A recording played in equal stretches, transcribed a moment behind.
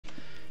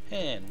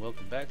And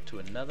welcome back to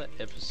another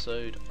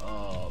episode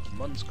of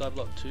Modern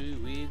Skyblock 2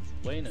 with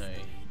Wayno.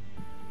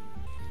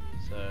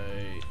 So,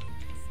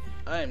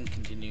 I am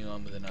continuing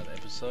on with another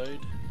episode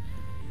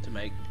to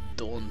make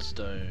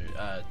Dawnstone,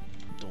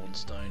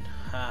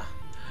 yeah,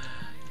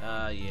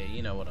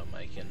 you know what I'm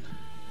making.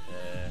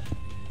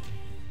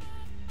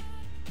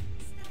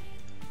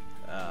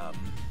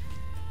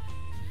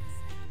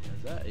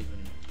 Is that even,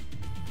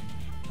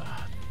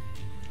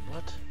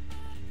 what?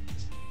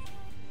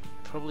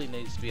 Probably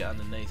needs to be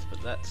underneath, but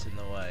that's in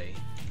the way.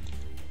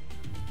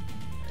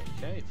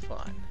 Okay,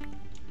 fine.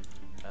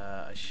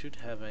 I should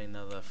have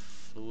another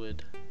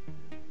fluid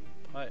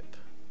pipe.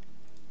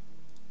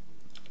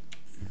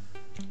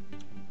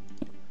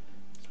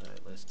 So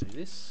let's do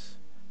this,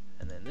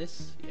 and then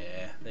this.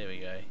 Yeah, there we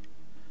go.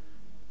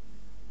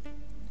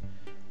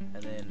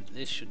 And then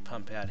this should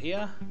pump out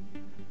here.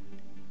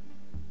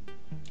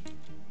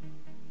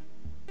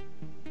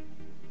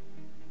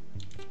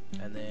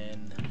 And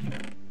then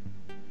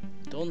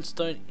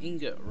Dawnstone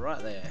ingot right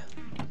there.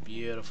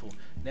 Beautiful.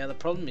 Now the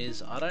problem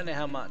is I don't know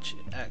how much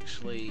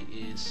actually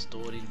is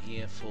stored in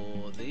here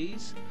for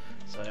these,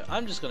 so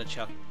I'm just going to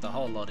chuck the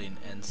whole lot in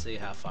and see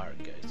how far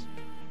it goes.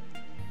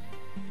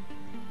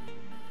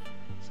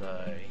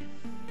 So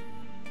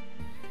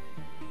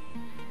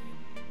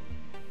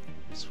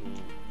this will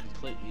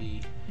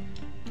completely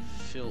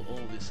fill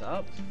all this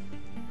up.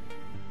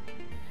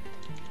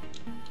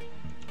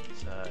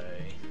 So,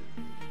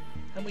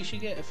 and we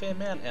should get a fair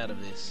amount out of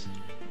this.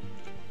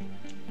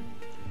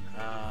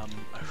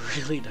 I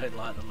really don't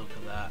like the look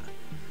of that.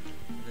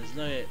 There's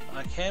no,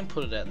 I can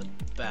put it at the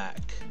back,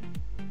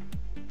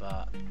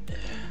 but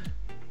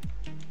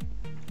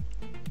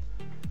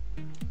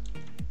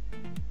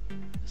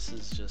this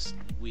is just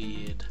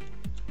weird.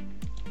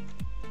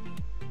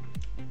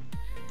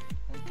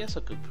 I guess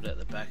I could put it at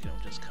the back and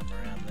it'll just come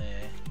around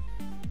there.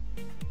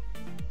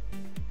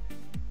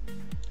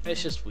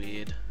 It's just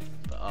weird,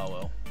 but oh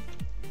well.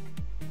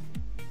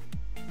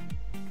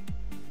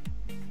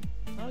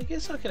 I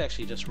guess I could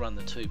actually just run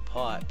the two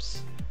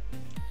pipes.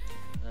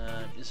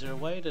 Is there a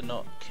way to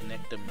not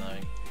connect them though?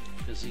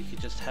 Because you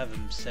could just have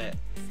them set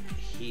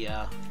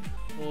here,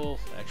 or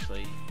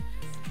actually,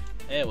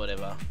 yeah,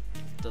 whatever,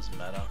 doesn't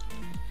matter.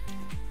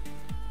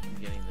 I'm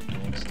getting the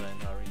Dawnstone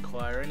I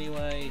require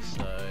anyway,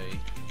 so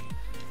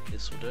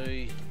this will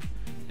do.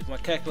 If my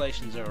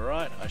calculations are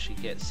right, I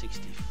should get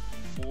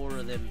 64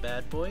 of them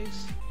bad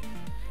boys,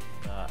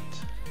 but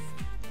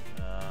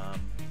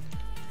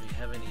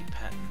have any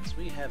patterns?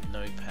 We have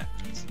no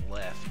patterns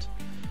left, so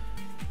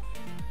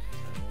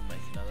we'll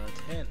make another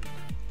 10.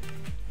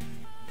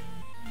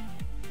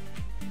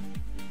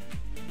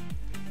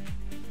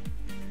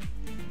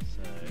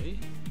 So you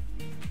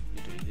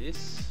do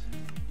this,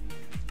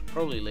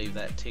 probably leave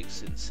that tick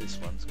since this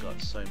one's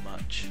got so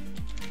much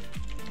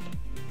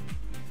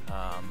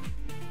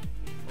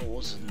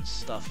ores and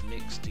stuff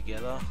mixed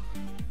together.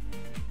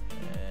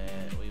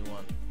 And we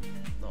want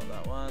not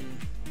that one,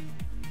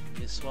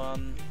 this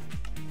one.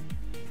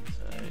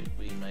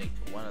 We make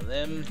one of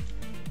them.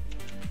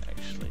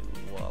 Actually,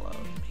 while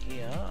I'm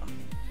here,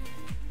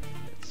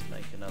 let's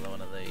make another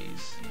one of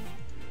these,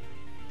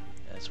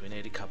 as we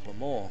need a couple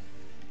more.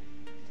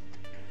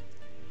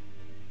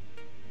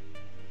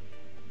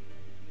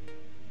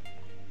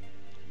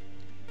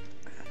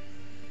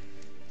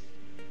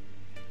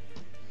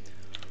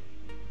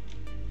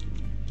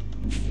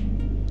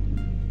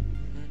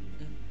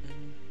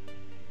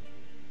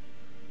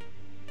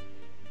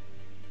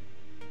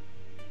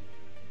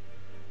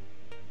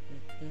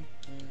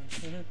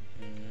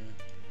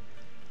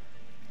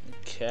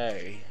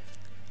 Okay,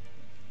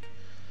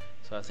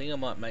 so I think I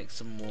might make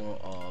some more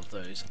of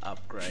those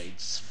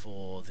upgrades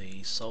for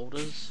the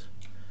solders,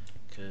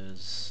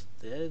 because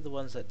they're the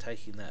ones that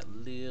taking that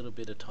little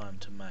bit of time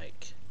to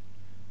make.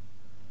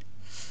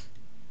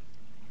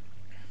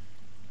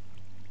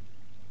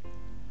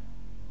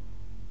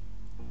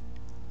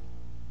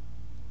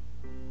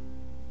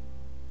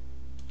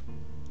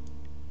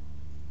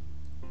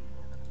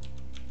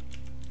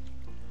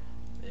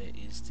 There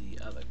is the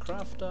other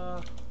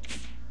crafter.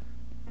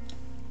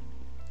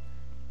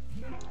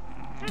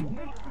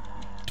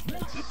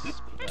 Let's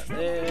put that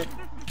there,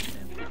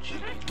 and put you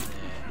in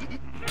there.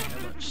 How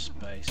much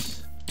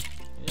space?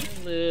 Yeah,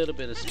 a little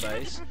bit of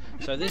space.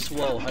 So this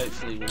wall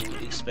hopefully will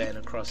expand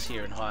across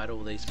here and hide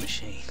all these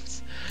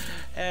machines.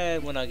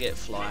 And when I get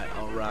flight,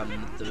 I'll run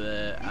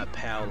the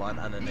power line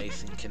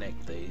underneath and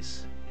connect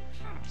these.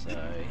 So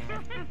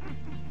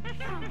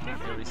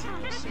everything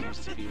else seems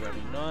to be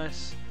running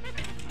nice.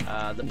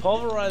 The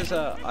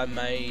pulverizer I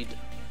made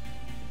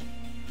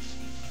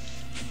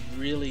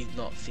really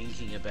not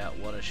thinking about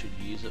what I should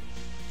use it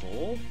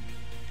for,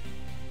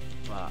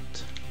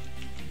 but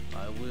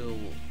I will.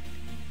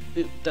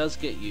 It does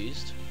get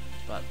used,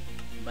 but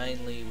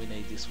mainly we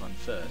need this one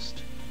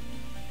first,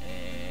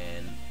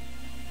 and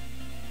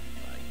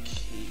I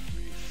keep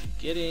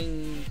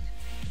forgetting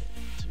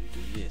to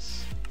do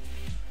this.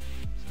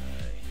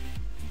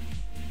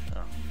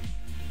 So,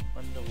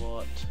 wonder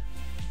what,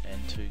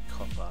 and 2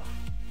 copper.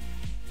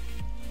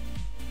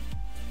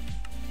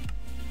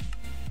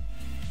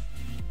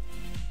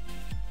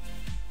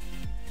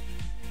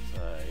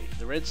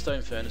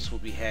 redstone furnace will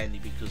be handy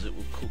because it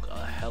will cook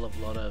a hell of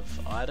a lot of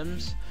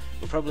items.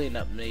 We'll probably end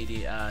up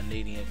needing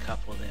a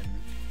couple of them,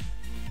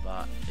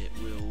 but it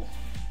will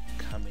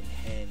come in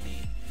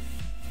handy.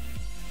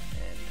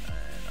 And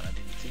I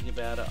didn't think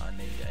about it, I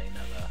need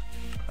another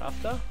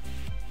crafter.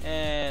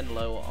 And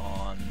lower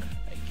on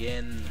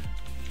again.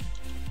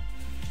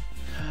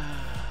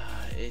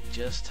 It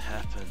just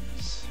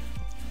happens.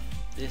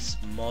 This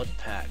mod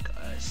pack,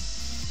 a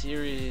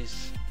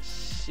serious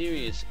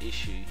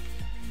issue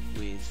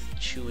with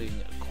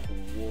chewing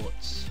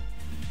quartz,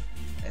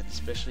 and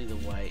especially the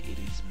way it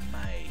is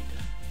made.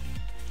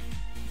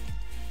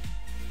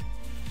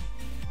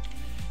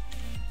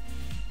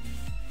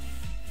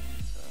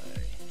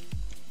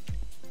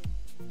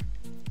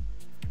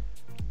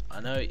 I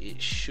know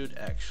it should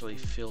actually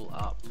fill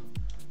up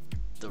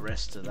the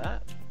rest of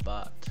that,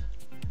 but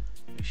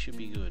we should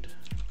be good.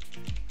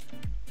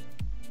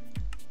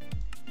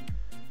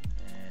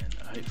 And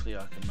hopefully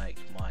I can make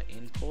my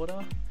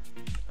importer.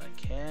 I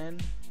can.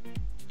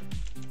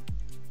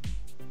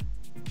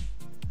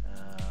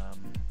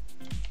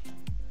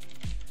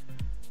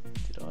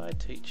 Did I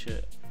teach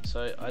it?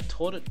 So I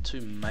taught it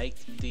to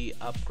make the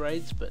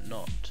upgrades, but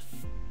not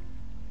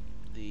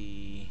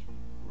the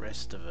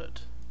rest of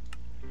it.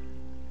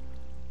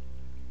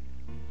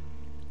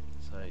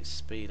 So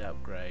speed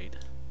upgrade.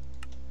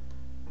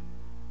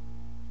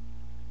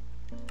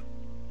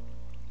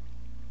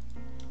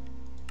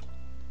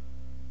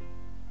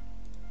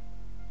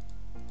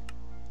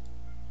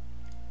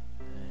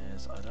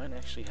 As I don't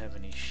actually have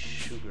any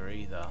sugar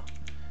either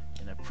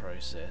in a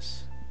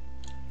process.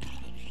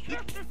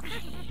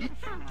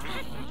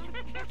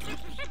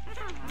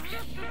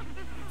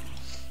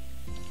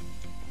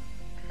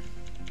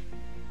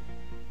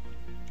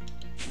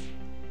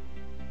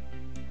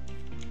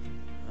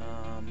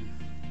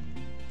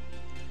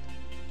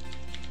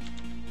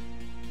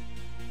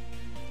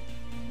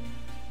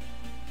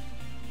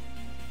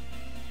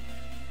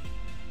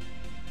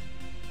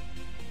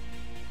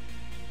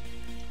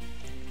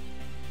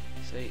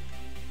 See,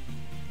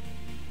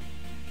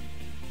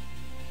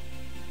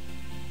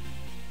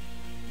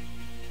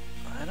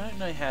 I don't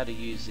know how to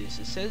use this.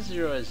 It says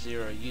 0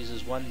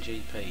 uses 1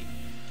 GP,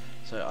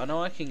 so I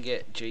know I can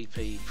get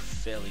GP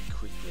fairly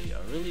quickly.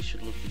 I really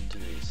should look into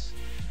this,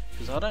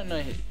 because I don't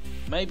know,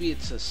 maybe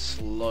it's a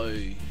slow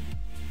and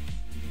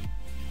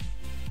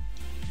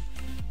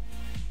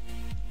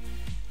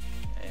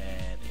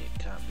it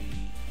can't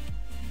be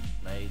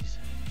made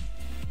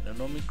in a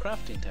normal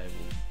crafting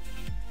table.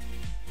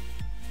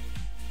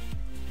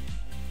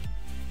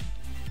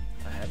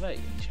 I have 8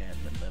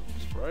 enchantment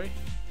levels, bro.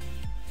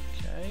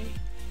 Okay.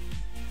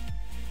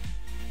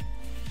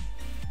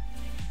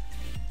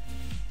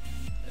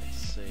 Let's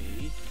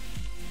see.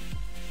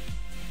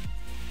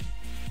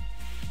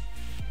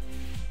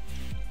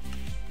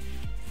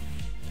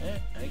 Yeah,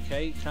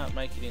 okay, you can't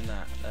make it in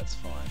that. That's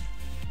fine.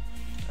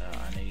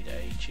 I need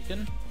a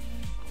chicken.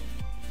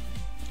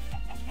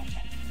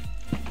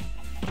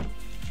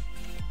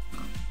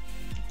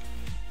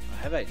 I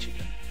have a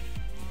chicken.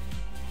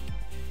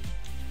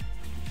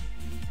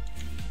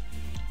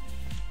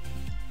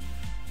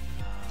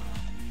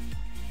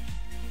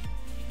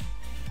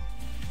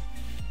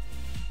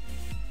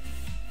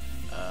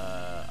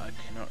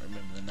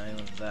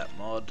 That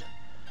mod,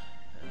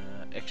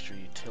 extra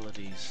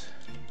utilities.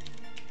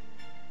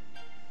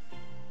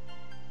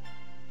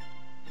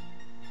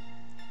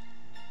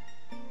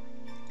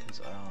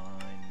 Because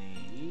I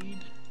need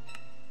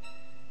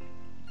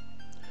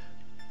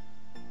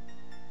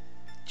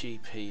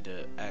GP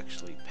to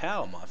actually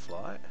power my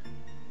flight.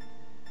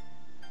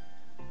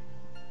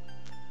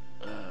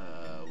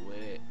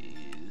 Where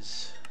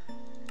is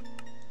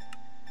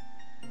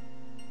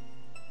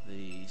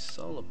the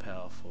solar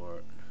power for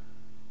it?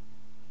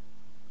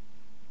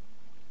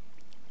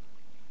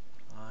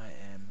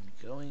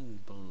 Going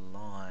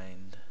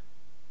blind,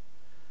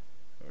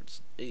 or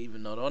it's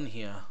even not on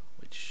here,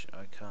 which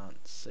I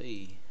can't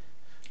see.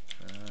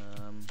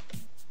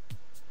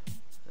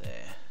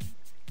 There,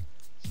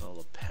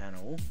 solar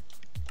panel.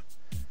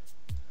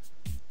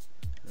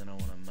 And then I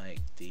want to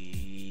make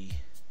the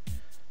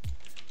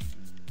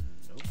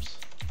oops.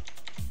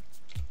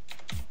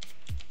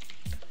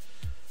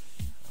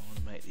 I want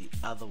to make the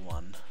other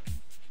one,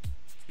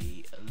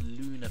 the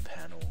lunar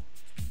panel,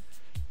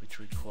 which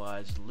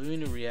requires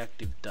lunar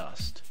reactive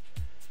dust,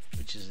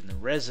 which is in the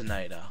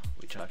resonator,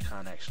 which I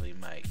can't actually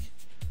make.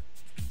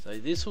 So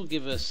this will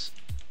give us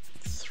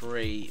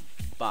 3,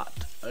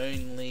 but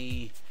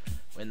only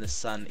when the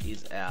sun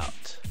is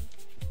out.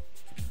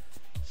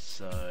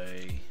 So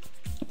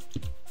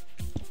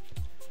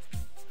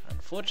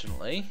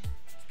unfortunately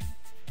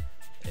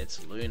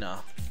it's lunar,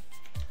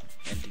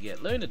 and to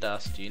get lunar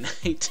dust you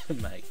need to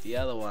make the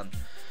other one.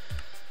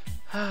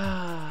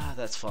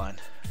 That's fine.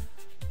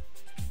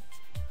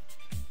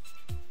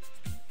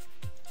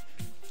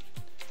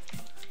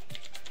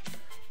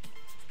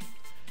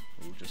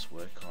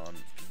 Work on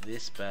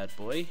this bad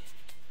boy.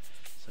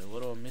 So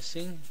what am I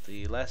missing?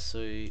 The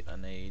lasso I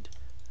need.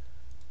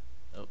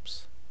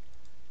 Oops.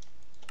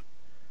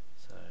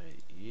 So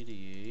you to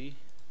you.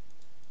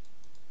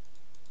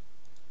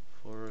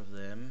 4 of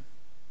them.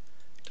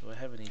 Do I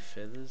have any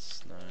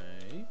feathers?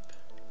 Nope.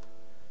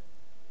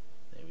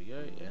 There we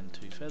go, and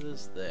 2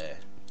 feathers there.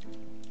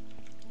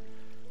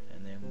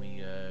 And then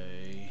we go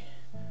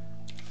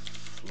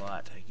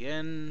flight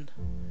again.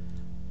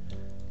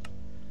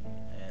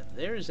 And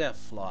there is our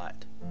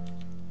flight.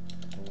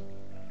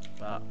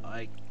 But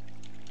I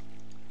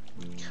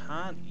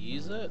can't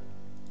use it.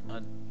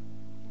 No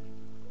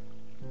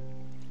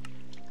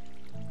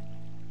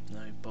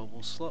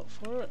bubble slot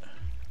for it.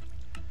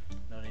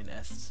 Not in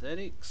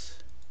aesthetics.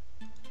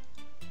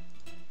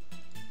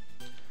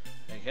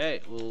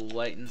 Okay, we'll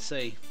wait and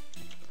see.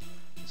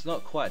 It's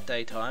not quite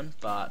daytime,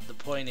 but the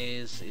point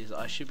is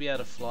I should be able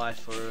to fly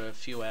for a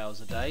few hours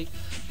a day.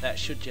 That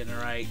should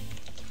generate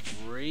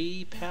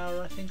 3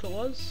 power, I think it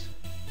was.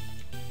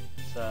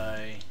 So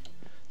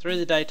through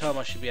the daytime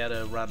I should be able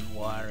to run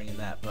wiring and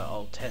that, but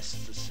I'll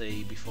test to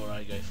see before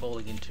I go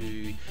falling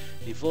into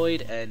the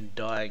void and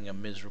dying a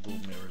miserable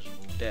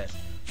death.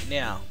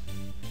 Now,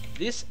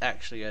 this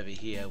actually over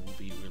here will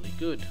be really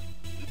good,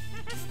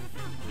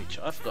 which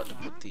I forgot to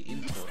put the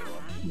importer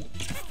on,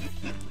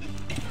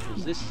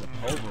 because this is a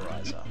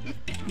pulverizer.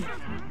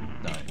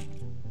 No.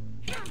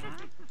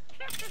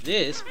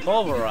 This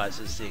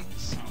pulverizes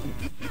things.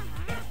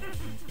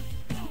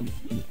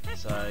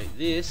 So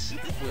this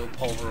will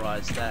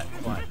pulverize that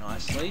quite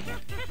nicely.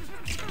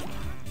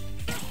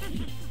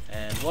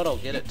 And what I'll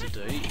get it to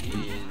do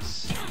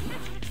is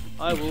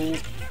I will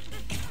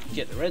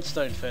get the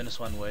redstone furnace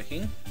one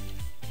working,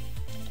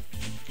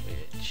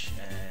 which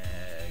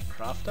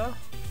crafter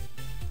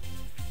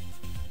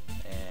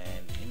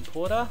and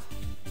importer.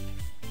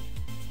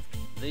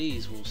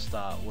 These will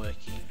start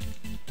working,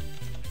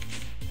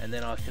 and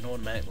then I can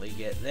automatically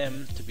get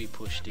them to be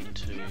pushed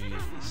into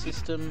the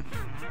system,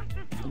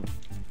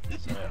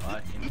 so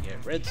I can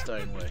get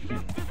redstone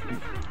working.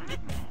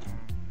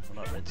 Well,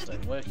 not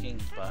redstone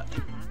working, but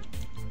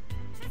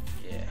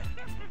yeah.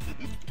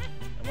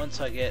 And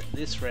once I get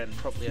this ran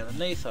properly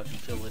underneath, I can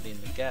fill it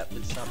in the gap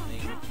with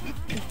something.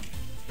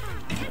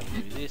 So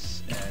we do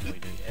this, and we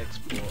do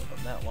export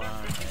on that one,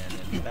 and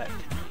then back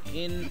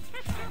in.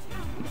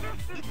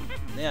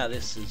 Now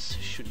this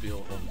should be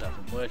all hooked up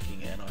and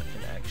working, and I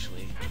can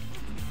actually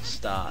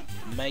start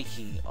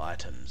making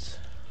items.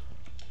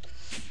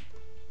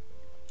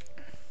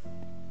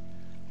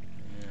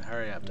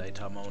 Hurry up,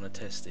 daytime, I want to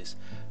test this.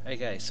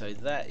 Okay, so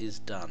that is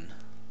done.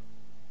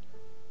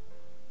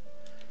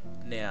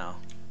 Now,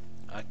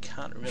 I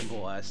can't remember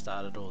why I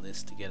started all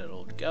this to get it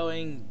all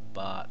going,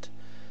 but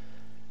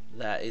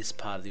that is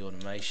part of the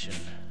automation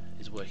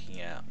is working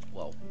out.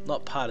 Well,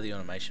 not part of the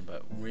automation,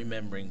 but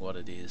remembering what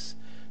it is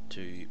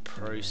to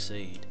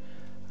proceed.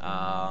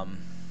 Because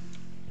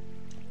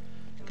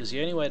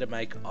the only way to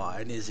make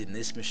iron is in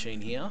this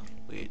machine here,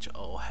 which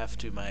I'll have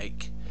to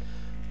make,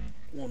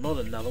 well, not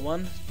another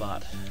one,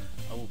 but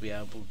I will be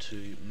able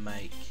to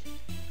make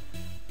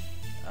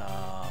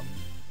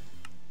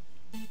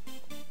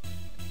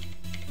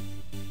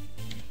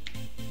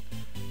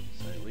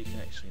so we can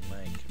actually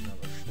make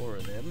another 4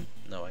 of them.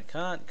 No, I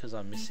can't, because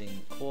I'm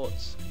missing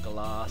quartz,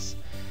 glass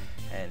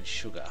and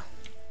sugar.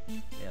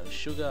 Now the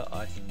sugar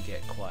I can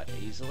get quite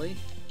easily.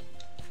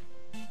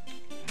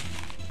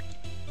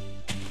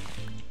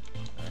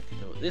 I can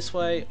do it this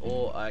way,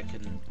 or I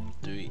can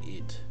do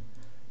it.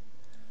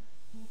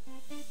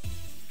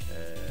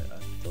 I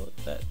thought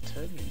that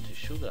turned into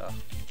sugar.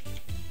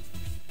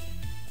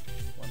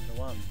 1 to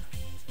 1.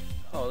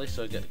 Oh, at least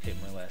I get to keep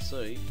my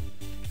lasso.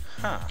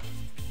 Huh.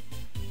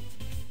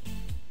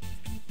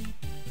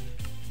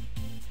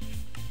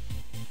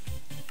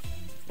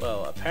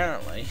 Well,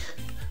 apparently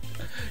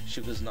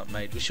sugar's not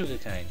made with sugar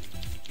cane.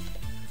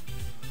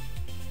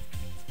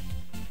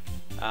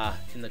 Ah,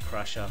 in the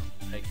crusher.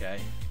 Okay.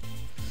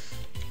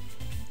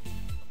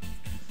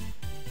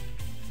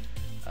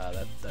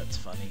 That's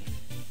funny.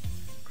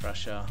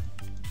 Crusher,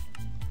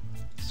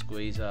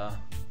 squeezer,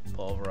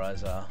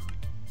 pulverizer,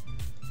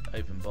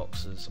 open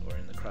boxes, or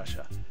in the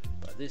crusher.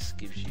 But this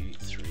gives you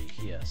 3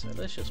 here, so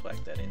let's just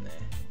whack that in there.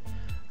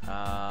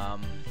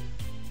 And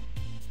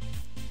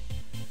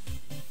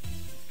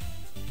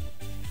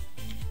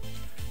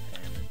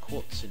the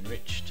quartz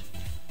enriched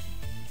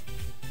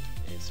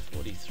is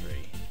 43.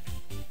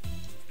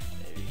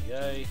 There we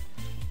go,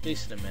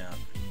 decent amount.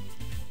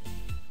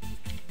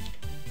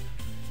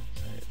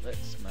 So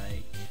let's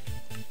make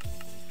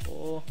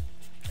 4,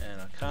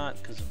 and I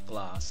can't because of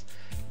glass.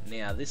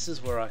 Now this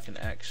is where I can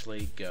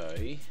actually go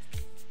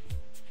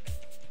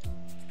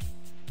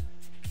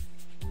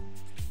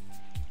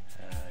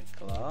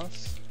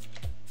glass,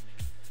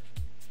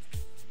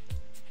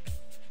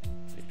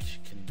 which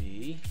can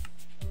be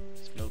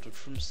smelted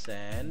from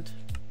sand.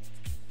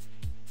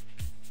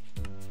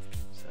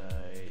 So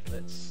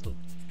let's look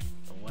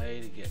a way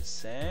to get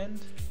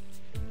sand.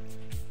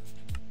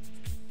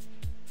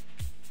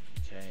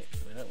 Okay,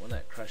 we don't want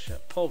that crusher.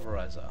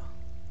 Pulverizer.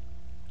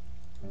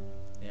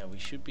 Now we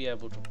should be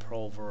able to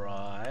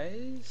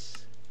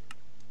pulverize.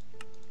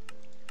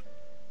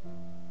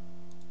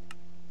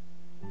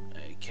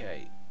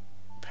 Okay,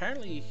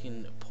 apparently you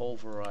can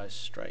pulverize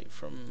straight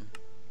from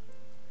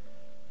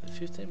the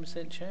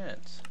 15%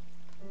 chance.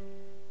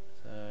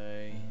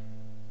 So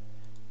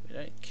we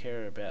don't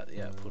care about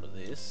the output of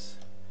this.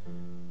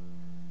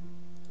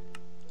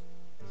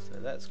 So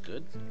that's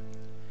good.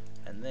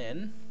 And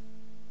then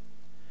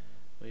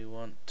we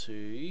want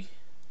to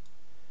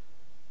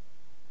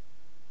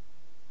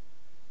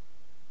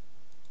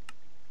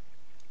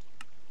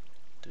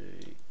do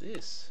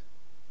this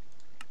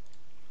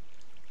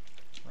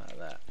like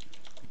that.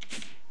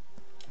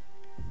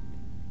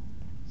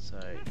 So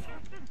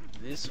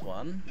this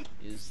one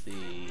is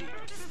the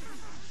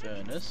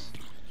furnace,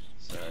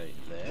 so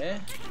there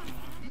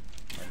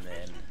and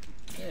then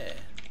there.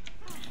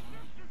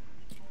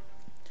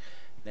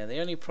 Now the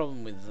only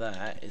problem with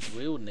that is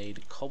we will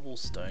need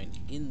cobblestone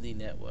in the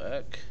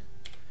network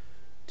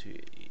to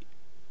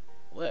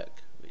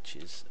work, which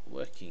is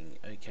working.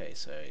 Okay,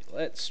 so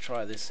let's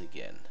try this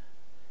again.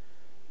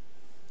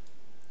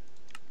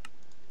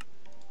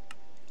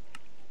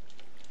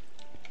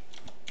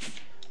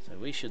 So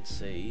we should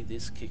see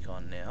this kick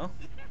on now,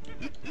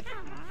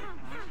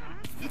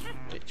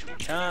 which we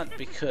can't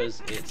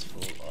because it's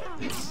full of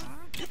this.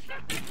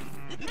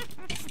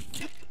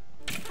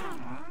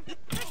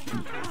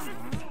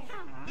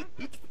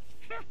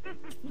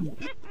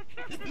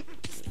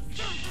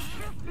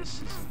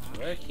 This isn't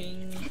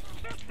working.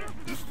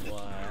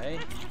 Why?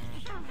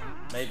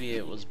 Maybe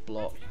it was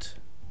blocked.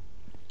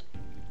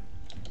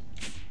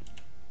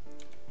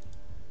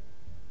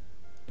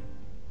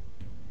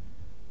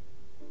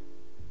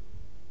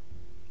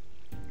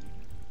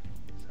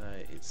 So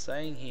it's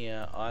saying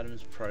here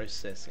items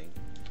processing,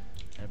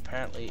 and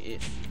apparently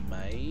it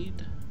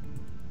made.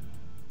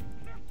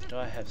 Do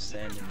I have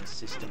sand in the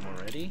system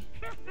already?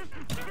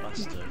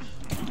 Must have.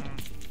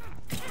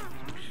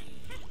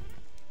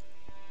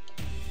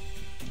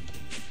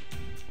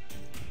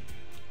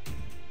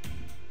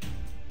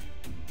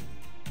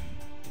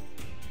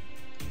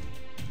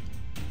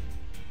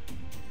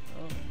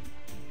 Oh,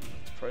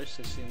 it's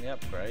processing the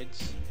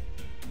upgrades.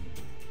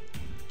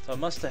 So I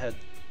must have had.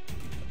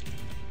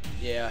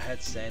 Yeah, I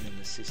had sand in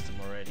the system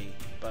already.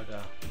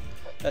 Bugger.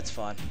 That's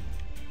fine.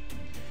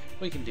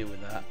 We can deal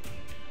with that.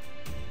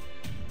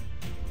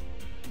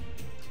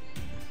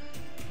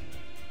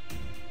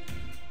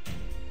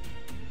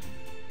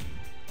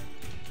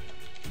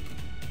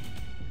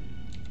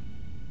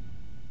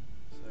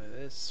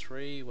 There's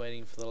 3,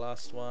 waiting for the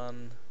last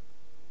one.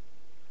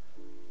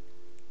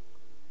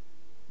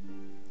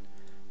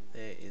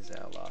 There is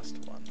our last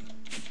one.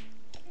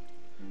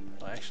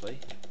 Oh, actually.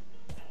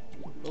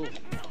 Oh.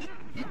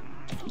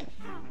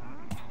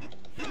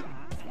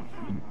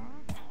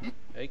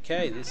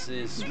 Okay, this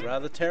is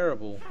rather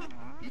terrible.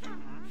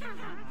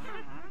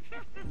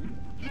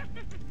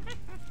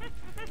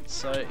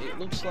 So it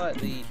looks like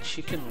the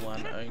chicken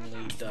one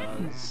only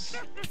does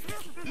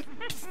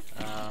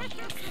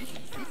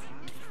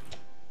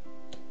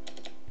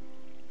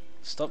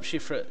stop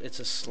shift. It's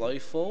a slow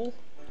fall.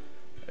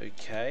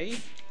 Okay,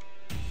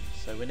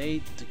 so we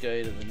need to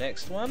go to the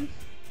next one.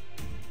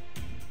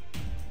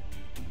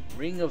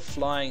 Ring of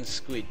flying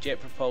squid,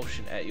 jet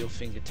propulsion at your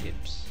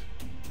fingertips.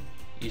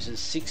 Uses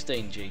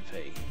 16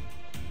 GP.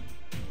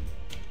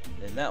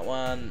 Then that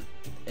one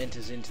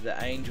enters into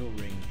the angel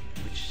ring,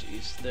 which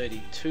is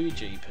 32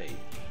 GP.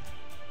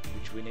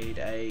 Which we need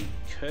a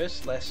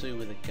cursed lasso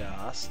with a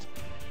ghast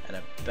and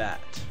a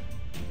bat.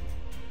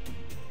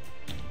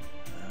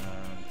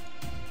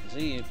 So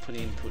you put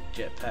input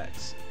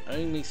jetpacks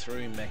only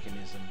through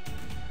mechanism,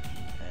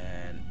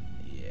 and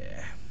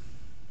yeah,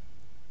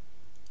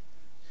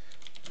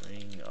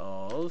 ring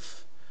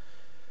of,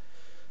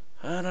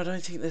 and I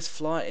don't think there's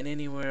flight in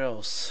anywhere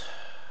else.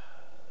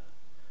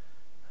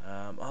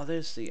 Oh,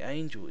 there's the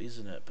angel,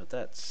 isn't it? But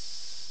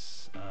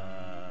that's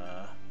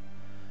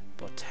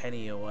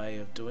Botania way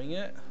of doing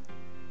it.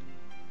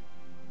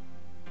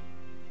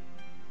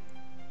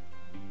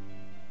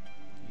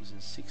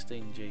 Uses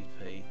 16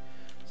 GP.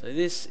 So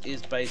this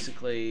is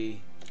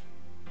basically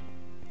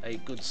a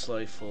good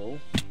slow fall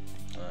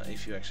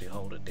if you actually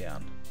hold it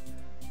down.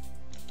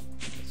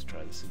 Let's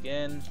try this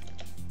again.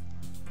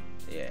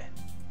 Yeah,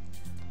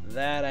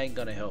 that ain't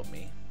gonna help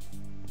me.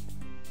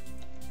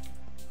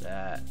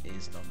 That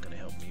is not gonna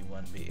help me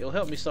one bit. It'll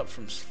help me stop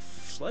from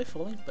slow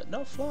falling, but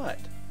not flight.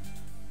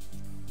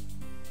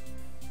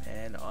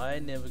 And I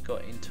never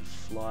got into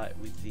flight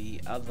with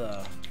the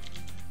other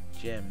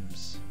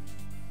gems.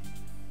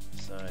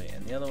 So,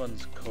 and the other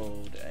one's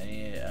called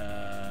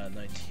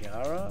no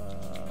Tiara.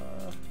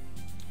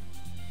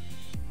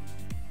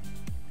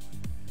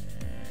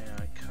 And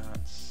I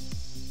can't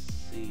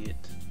see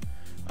it.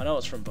 I know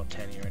it's from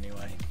Botania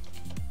anyway.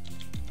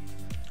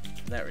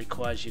 And that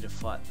requires you to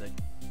fight the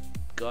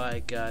Guy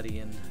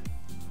Guardian,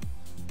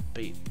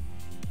 beat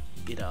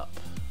it up.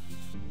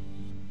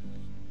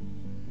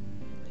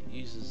 It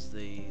uses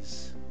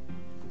these.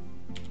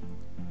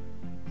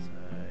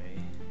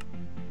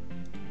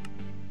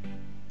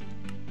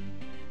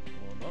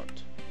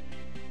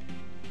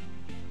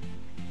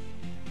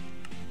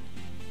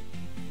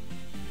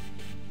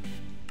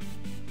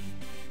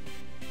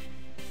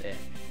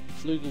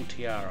 Flugel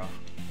Tiara.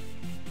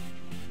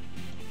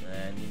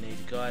 And you need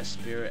a Gaia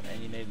Spirit,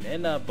 and you need an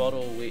Ender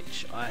Bottle,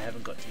 which I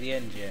haven't got to the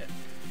end yet.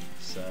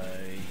 So,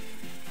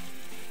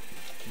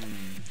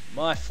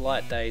 my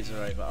flight days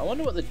are over. I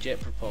wonder what the jet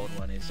propelled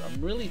one is.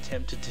 I'm really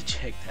tempted to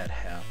check that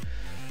out.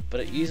 But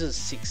it uses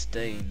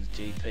 16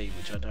 GP,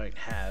 which I don't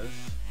have.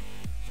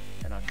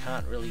 And I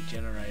can't really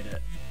generate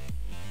it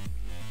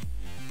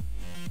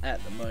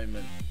at the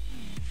moment.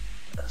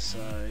 So,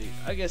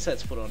 I guess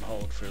that's put on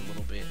hold for a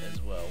little bit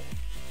as well.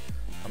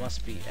 I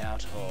must be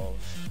out of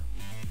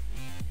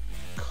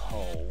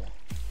charcoal.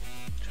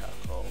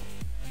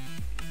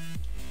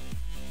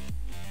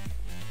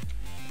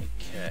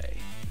 Okay.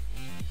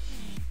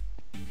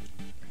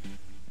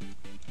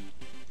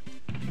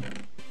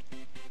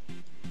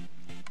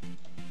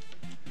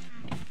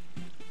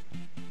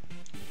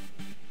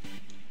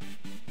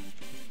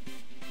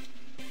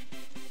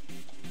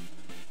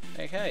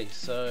 Okay,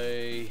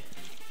 so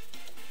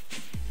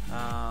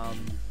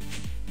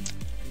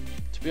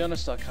to be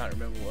honest, I can't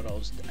remember what I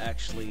was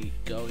actually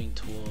going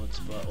towards,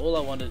 but all I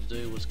wanted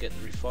to do was get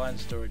the refined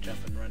storage up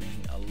and running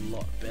a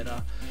lot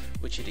better,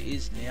 which it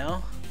is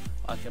now.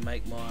 I can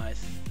make my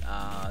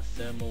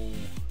thermal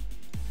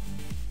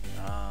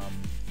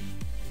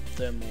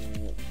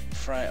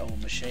frame or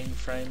machine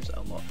frames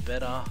a lot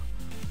better.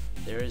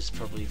 There is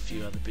probably a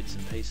few other bits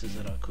and pieces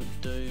that I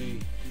could do,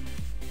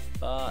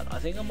 but I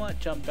think I might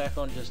jump back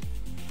on just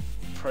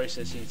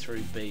processing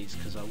through bees,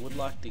 because I would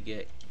like to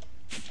get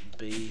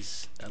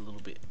bees a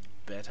little bit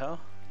better,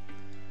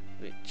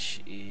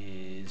 which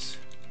is,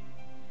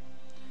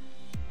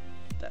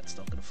 that's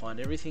not going to find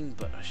everything,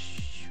 but I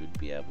should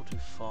be able to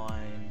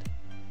find,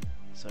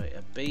 so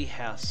a bee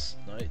house,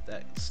 no,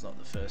 that's not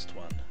the first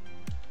one.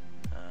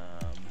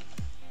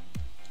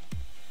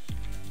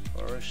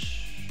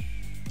 Forestry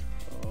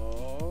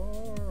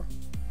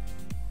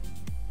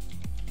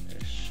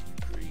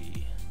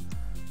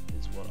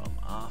is what I'm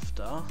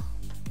after.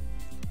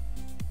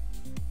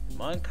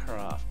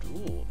 Minecraft,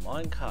 ooh,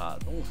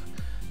 minecart, ooh,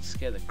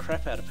 scare the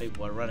crap out of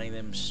people by running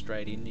them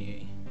straight into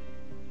you.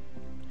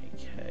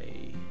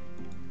 Okay.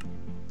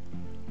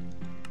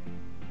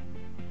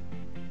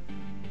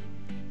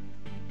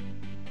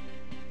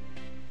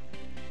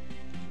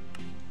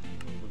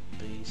 All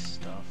the bee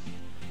stuff,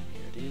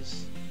 here it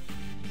is.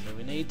 So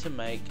we need to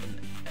make an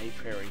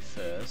apiary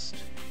first.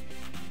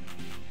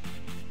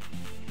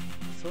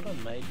 I thought I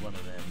made one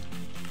of them.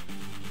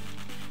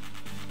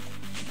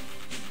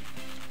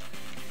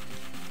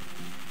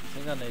 I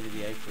think I needed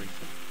the apiary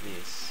for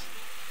this.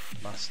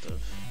 Must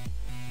have.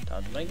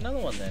 Time to make another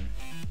one then.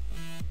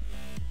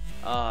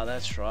 Ah,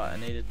 that's right. I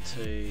needed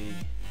to.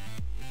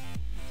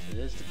 So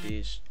there's the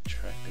bees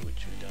tractor,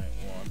 which we don't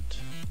want.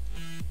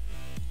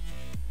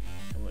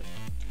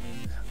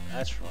 And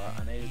that's right.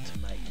 I needed to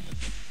make the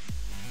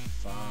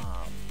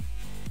farm.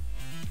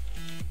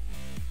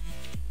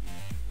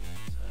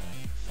 So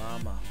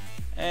farmer,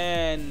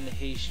 and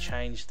he's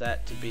changed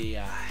that to be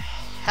a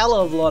hell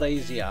of a lot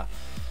easier.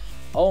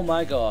 Oh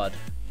my god,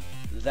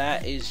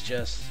 that is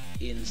just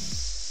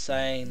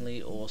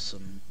insanely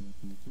awesome.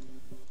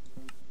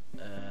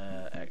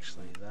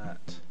 Actually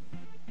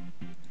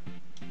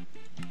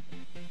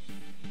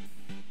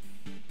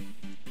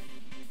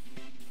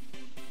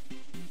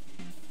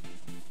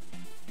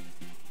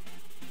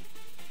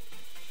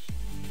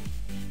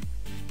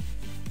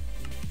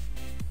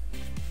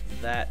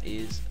that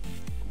is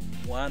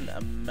one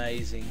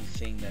amazing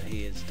thing that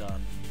he has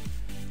done.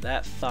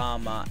 That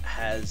farmer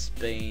has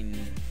been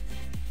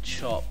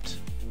chopped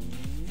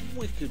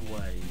wicked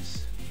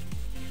ways.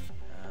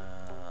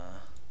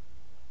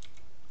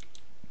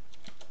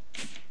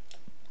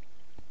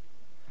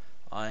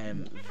 I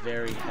am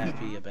very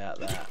happy about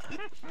that.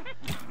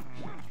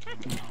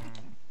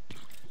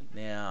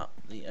 Now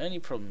the only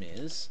problem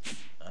is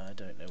I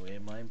don't know where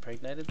my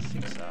impregnated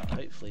sticks are.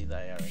 Hopefully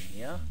they are in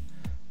here.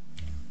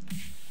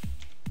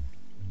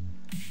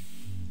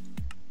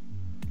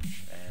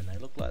 And they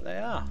look like they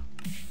are,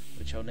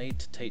 which I'll need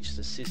to teach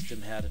the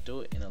system how to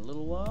do it in a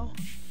little while.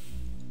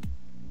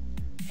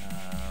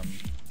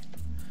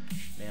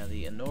 Now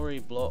the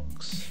Inori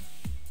blocks,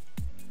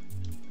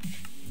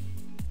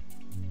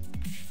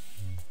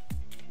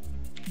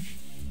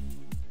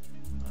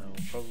 I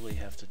will probably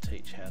have to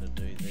teach how to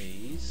do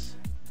these.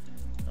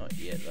 Not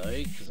yet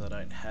though, because I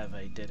don't have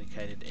a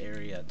dedicated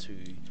area to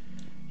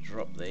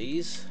drop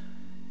these.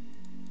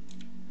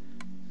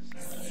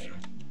 So,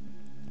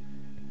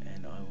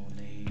 and I will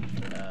need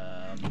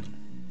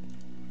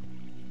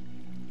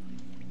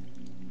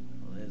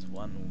well, there's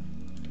one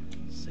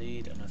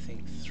seed, and I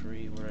think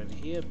 3 were over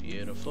here.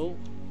 Beautiful.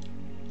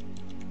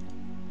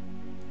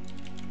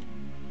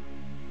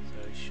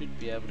 So we should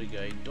be able to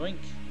go doink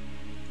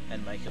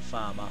and make a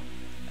farmer.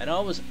 And I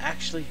was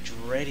actually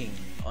dreading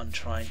on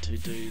trying to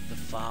do the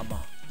farmer.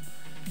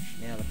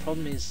 Now the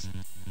problem is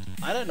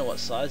I don't know what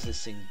size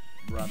this thing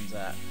runs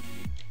at.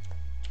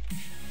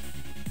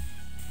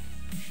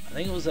 I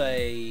think it was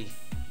a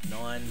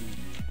 9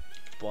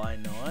 by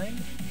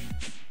 9.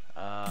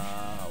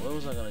 Where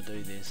was I going to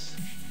do this?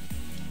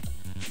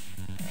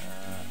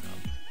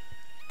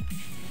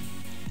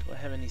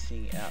 have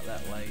anything out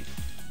that way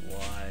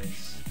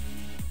wise.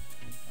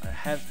 I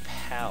have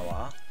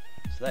power,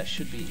 so that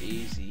should be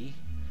easy,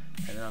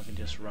 and then I can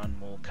just run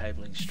more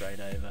cabling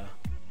straight over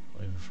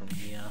from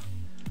here.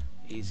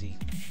 Easy,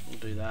 we'll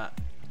do that.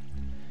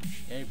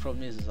 The only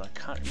problem is I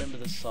can't remember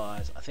the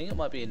size. I think it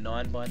might be a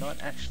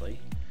 9x9 actually.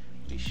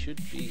 We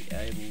should be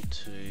able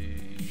to...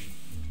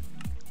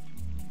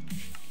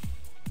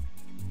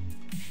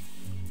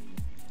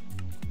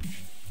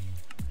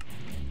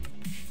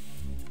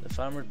 The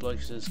farm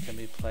blocks can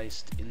be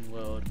placed in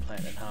world,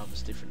 plant and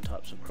harvest different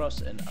types of crops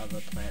and other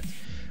plants,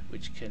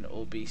 which can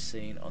all be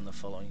seen on the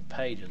following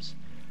pages.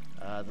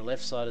 The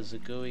left side is the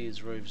GUI,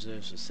 is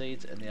reserves for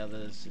seeds, and the other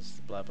is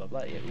just blah blah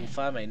blah. Yeah, we'll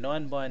farm a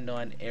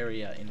 9x9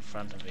 area in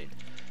front of it.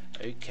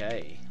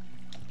 Okay.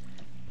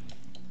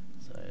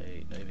 So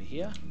over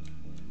here,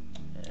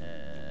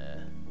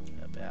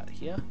 about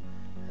here,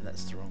 and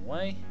that's the wrong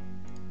way.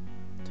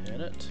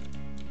 Turn it.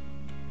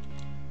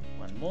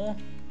 One more.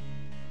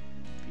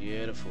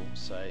 Beautiful.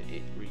 So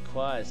it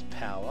requires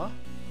power,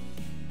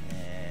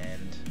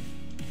 and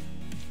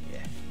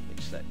yeah,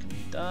 which that can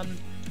be done.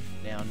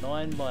 Now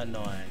 9x9.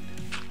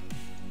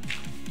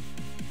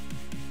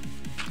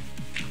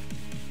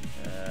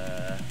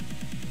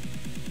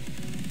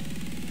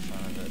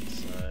 Front of it.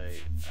 So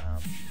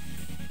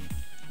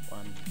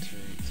 1, 2,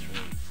 3,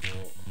 4.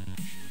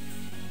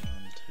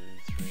 1, 2,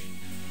 3,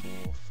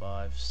 4,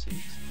 5, 6,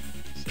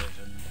 7.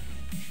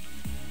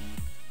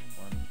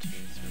 1, 2, 3,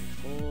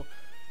 4.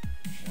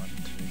 1,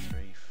 2,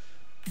 3,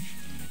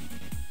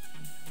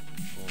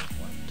 4.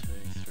 1, 2,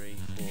 3,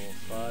 4,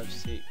 5,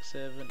 6,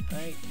 7,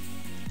 8.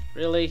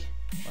 Really?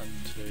 1,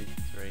 2,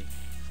 3,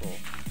 4. 1,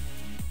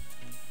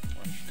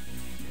 2,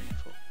 3,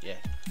 4. Yeah.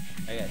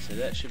 Okay, so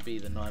that should be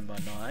the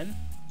 9x9.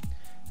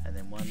 And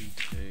then 1,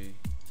 2,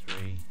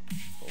 3,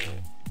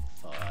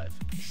 4, 5,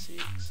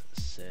 6,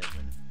 7,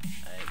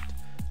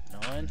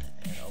 8, 9.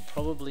 And I'll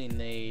probably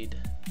need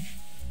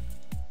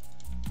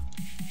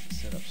to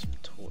set up some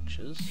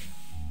torches.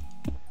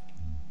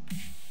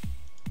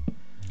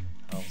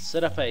 I'll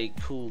set up a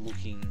cool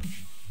looking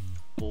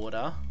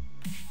border.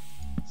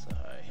 So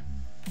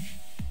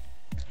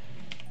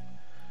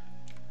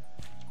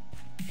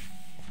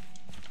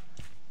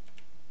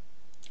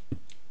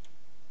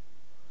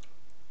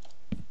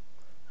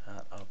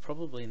I'll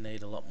probably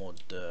need a lot more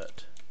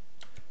dirt.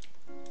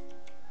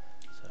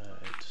 So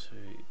 2,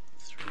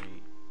 3,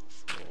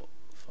 4,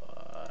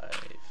 5,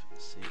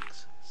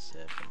 6,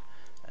 7,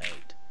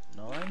 8,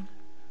 9.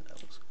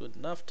 That looks good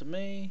enough to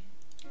me.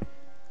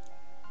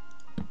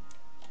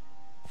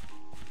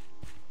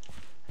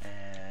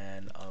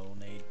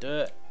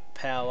 Dirt,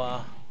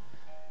 power.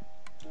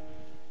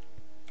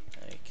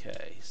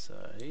 Okay, so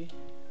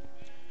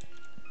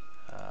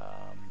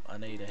I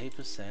need a heap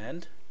of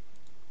sand.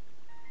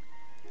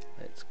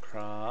 Let's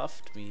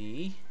craft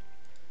me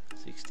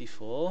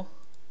 64.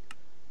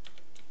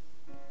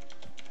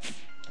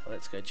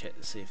 Let's go check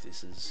to see if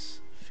this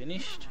is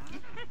finished,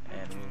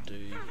 and we'll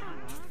do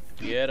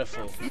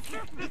beautiful.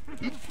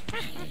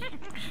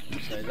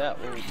 So that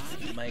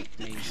will make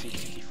me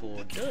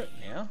 64 dirt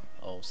now,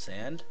 old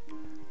sand.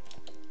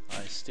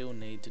 I still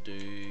need to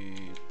do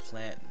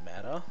plant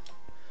matter.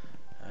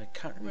 I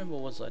can't remember,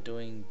 was I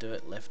doing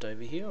dirt left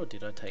over here or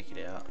did I take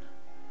it out?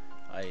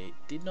 I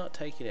did not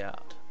take it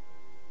out.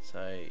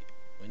 So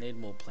we need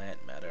more plant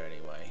matter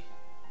anyway.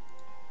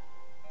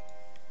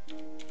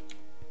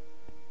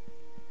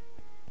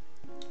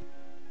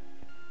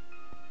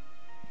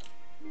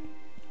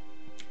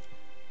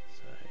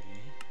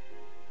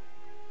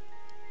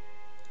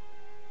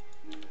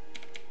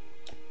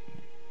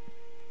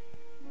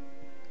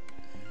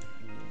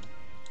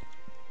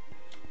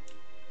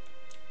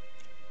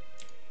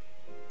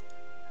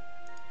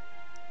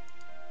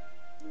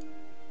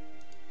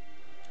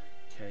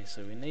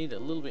 So we need a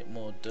little bit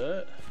more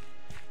dirt.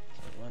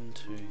 So 1,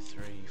 2,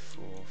 3,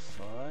 4,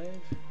 5.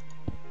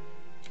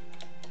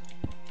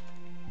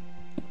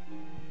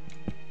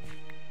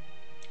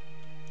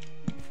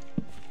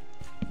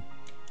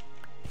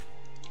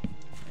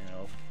 And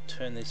I'll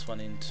turn this one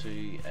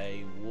into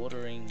a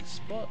watering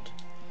spot.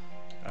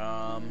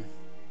 I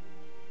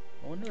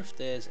wonder if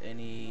there's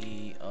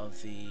any of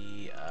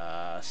the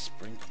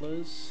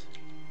sprinklers.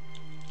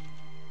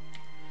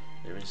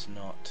 There is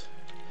not.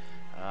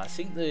 I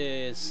think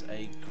there's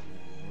a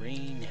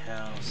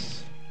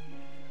greenhouse.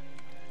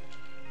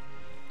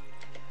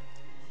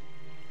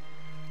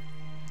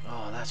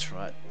 Oh, that's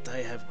right.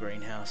 They have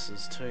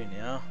greenhouses too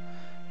now.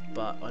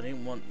 But I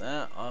didn't want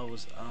that. I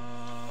was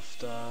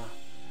after,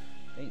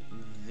 I think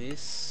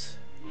this.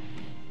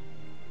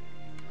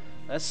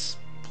 That's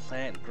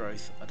plant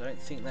growth. I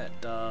don't think that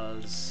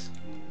does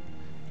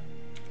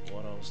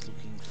what I was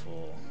looking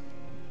for.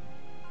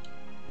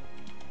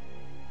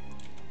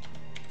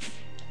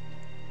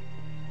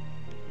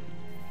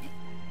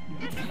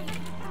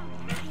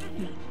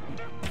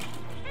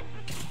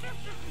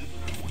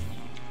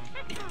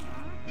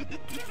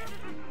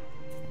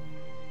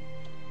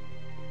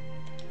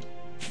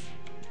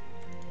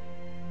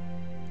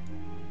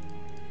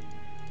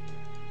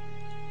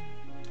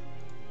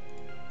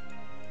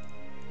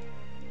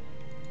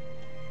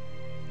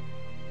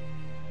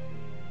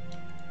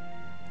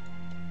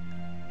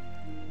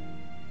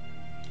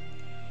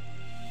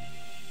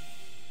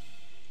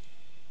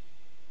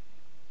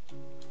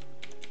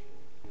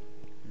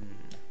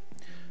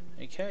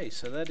 Okay,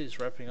 so that is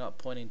wrapping up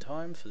point in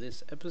time for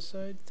this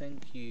episode.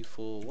 Thank you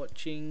for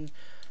watching.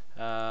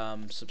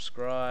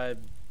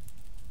 Subscribe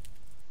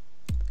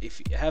if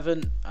you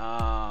haven't.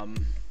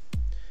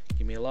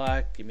 Give me a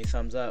like, give me a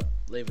thumbs up,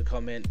 leave a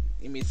comment,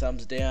 give me a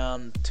thumbs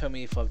down, tell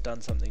me if I've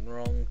done something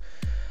wrong.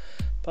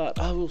 But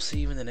I will see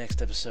you in the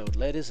next episode.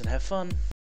 Laters, and have fun.